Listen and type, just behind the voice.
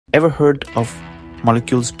Ever heard of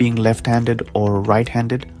molecules being left-handed or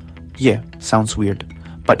right-handed? Yeah, sounds weird.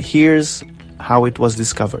 But here's how it was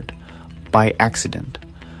discovered. By accident.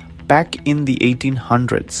 Back in the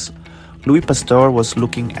 1800s, Louis Pasteur was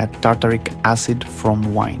looking at tartaric acid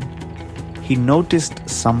from wine. He noticed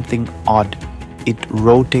something odd. It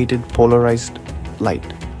rotated polarized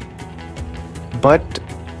light. But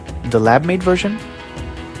the lab-made version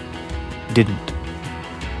didn't.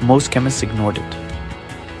 Most chemists ignored it.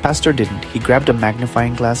 Pasteur didn't. He grabbed a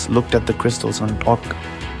magnifying glass, looked at the crystals on top,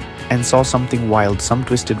 and saw something wild. Some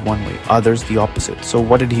twisted one way, others the opposite. So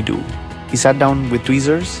what did he do? He sat down with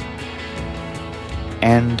tweezers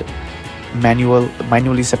and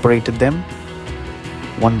manually separated them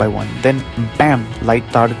one by one. Then bam,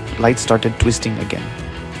 light started twisting again.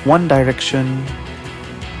 One direction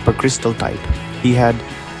per crystal type. He had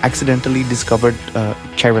accidentally discovered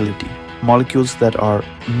chirality, molecules that are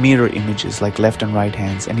mirror images like left and right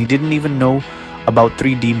hands, and he didn't even know about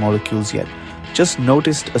 3D molecules yet. Just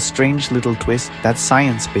noticed a strange little twist. That's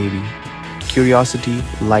science, baby. Curiosity,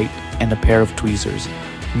 light, and a pair of tweezers.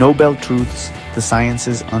 Nobel truths, the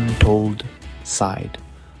science's untold side.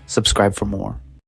 Subscribe for more.